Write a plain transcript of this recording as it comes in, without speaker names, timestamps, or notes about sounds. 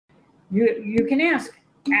You can ask,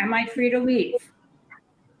 am I free to leave?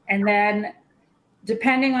 And then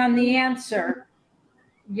depending on the answer,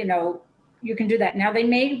 you know, you can do that. Now they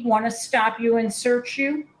may want to stop you and search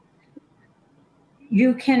you.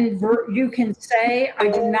 You can say, I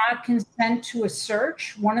do not consent to a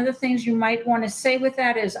search. One of the things you might want to say with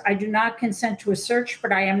that is, I do not consent to a search,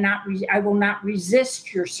 but I will not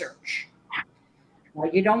resist your search. Well,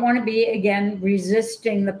 you don't want to be, again,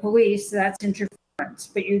 resisting the police. That's interference.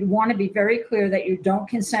 But you want to be very clear that you don't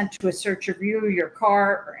consent to a search of you, your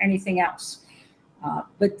car, or anything else.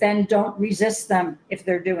 But then don't resist them if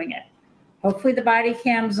they're doing it. Hopefully the body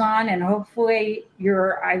cam's on, and hopefully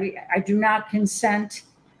your I do not consent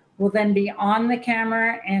will then be on the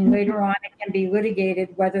camera, and later on it can be litigated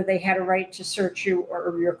whether they had a right to search you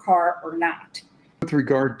or your car or not. With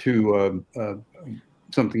regard to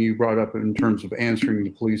something you brought up in terms of answering the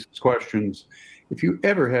police's questions, if you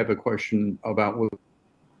ever have a question about what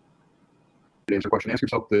ask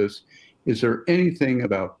yourself this: is there anything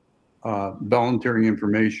about voluntary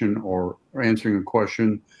information or answering a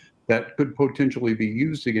question that could potentially be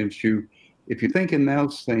used against you? If you think in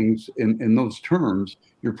those things, in those terms,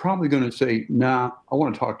 you're probably going to say, nah, I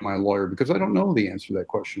want to talk to my lawyer because I don't know the answer to that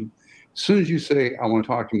question. As soon as you say, I want to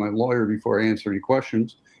talk to my lawyer before I answer any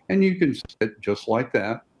questions, and you can say it just like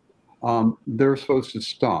that, they're supposed to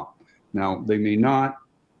stop. Now, they may not,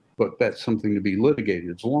 but that's something to be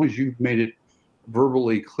litigated. As long as you've made it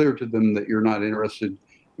verbally clear to them that you're not interested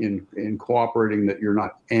in cooperating, that you're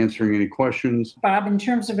not answering any questions. Bob, in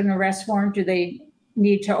terms of an arrest warrant, do they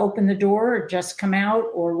need to open the door or just come out,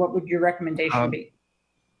 or what would your recommendation be?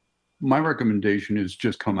 My recommendation is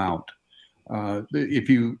just come out.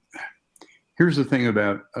 Here's the thing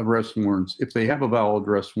about arrest warrants. If they have a valid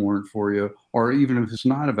arrest warrant for you, or even if it's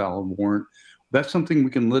not a valid warrant, that's something we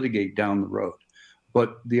can litigate down the road.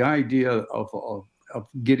 But the idea of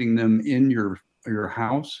getting them in your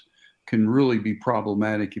house can really be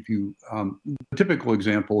problematic. If you, the typical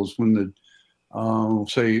example is when the,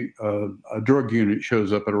 say, a drug unit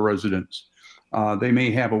shows up at a residence. They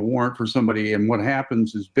may have a warrant for somebody, and what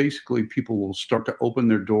happens is basically people will start to open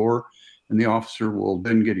their door, and the officer will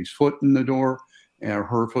then get his foot in the door, or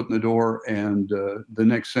her foot in the door, and the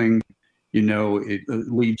next thing you know, it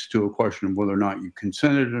leads to a question of whether or not you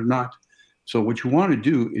consented or not. So what you want to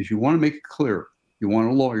do is you want to make it clear. You want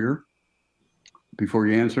a lawyer before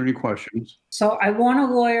you answer any questions. So I want a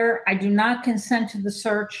lawyer. I do not consent to the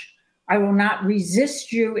search. I will not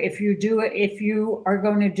resist you if you do it, if you are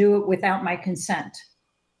going to do it without my consent,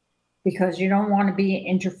 because you don't want to be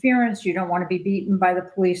interference. You don't want to be beaten by the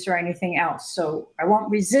police or anything else. So I won't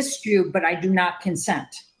resist you, but I do not consent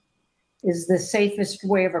is the safest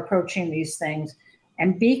way of approaching these things.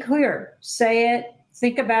 And be clear, say it,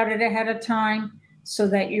 think about it ahead of time so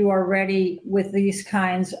that you are ready with these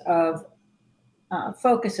kinds of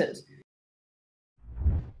focuses.